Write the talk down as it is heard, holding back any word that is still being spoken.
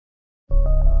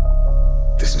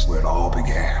This is where it all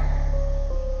began.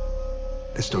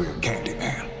 The story of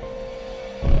Candyman.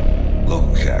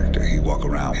 Local character, he walk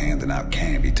around handing out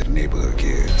candy to the neighborhood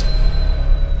kids.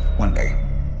 One day,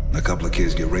 a couple of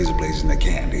kids get razor blades in their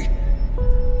candy.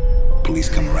 Police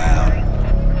come around.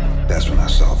 That's when I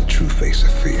saw the true face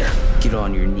of fear. Get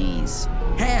on your knees.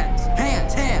 Hands,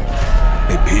 hands, hands.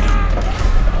 They beat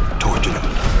him, tortured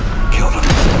him, killed him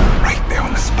right there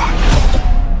on the spot.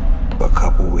 A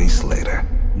couple weeks later,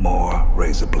 more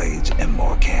razor blades and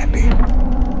more candy.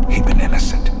 He been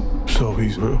innocent. So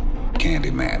he's real?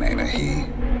 Candyman ain't a he.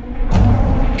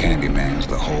 Candyman's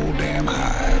the whole damn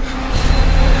hive.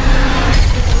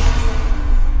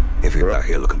 If you're out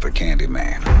here looking for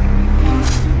Candyman,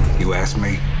 you ask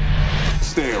me,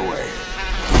 stay away.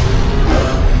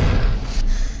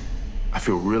 I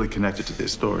feel really connected to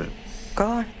this story. Go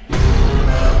on.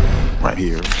 Right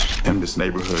here, in this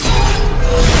neighborhood,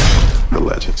 the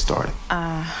legend started.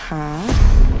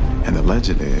 And the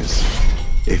legend is,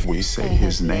 if we say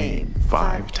his name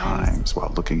 5 times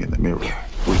while looking in the mirror,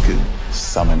 we could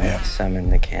summon him. Summon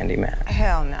the Candyman.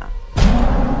 Hell no.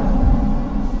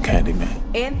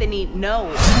 Candyman. Anthony,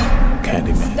 no.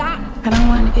 Candyman. Stop. I don't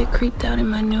want to get creeped out in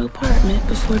my new apartment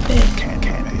before bed.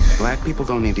 Candyman. Black people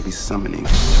don't need to be summoning.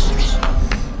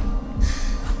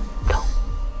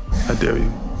 I dare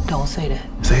you. Don't say that.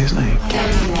 Say his name.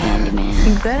 Candyman.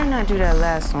 You better not do that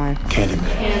last one.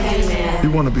 Candyman.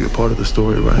 You want to be a part of the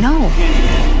story, right? No.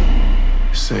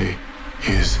 Say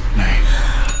his name.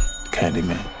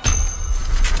 Candyman.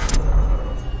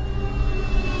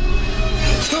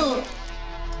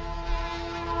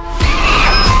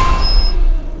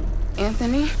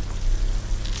 Anthony?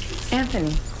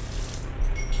 Anthony?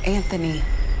 Anthony?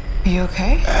 Are you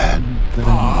okay? Anthony.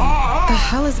 What the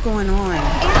hell is going on?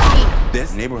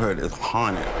 This neighborhood is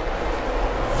haunted.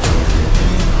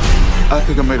 I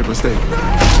think I made a mistake.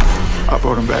 I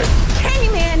brought him back.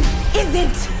 Candyman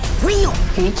isn't real.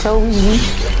 He chose you.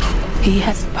 He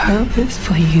has purpose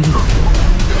for you.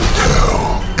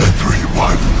 Tell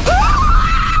everyone.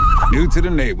 New to the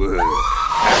neighborhood.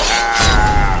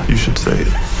 You should say it.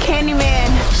 Candyman.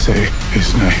 Say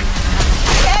his name.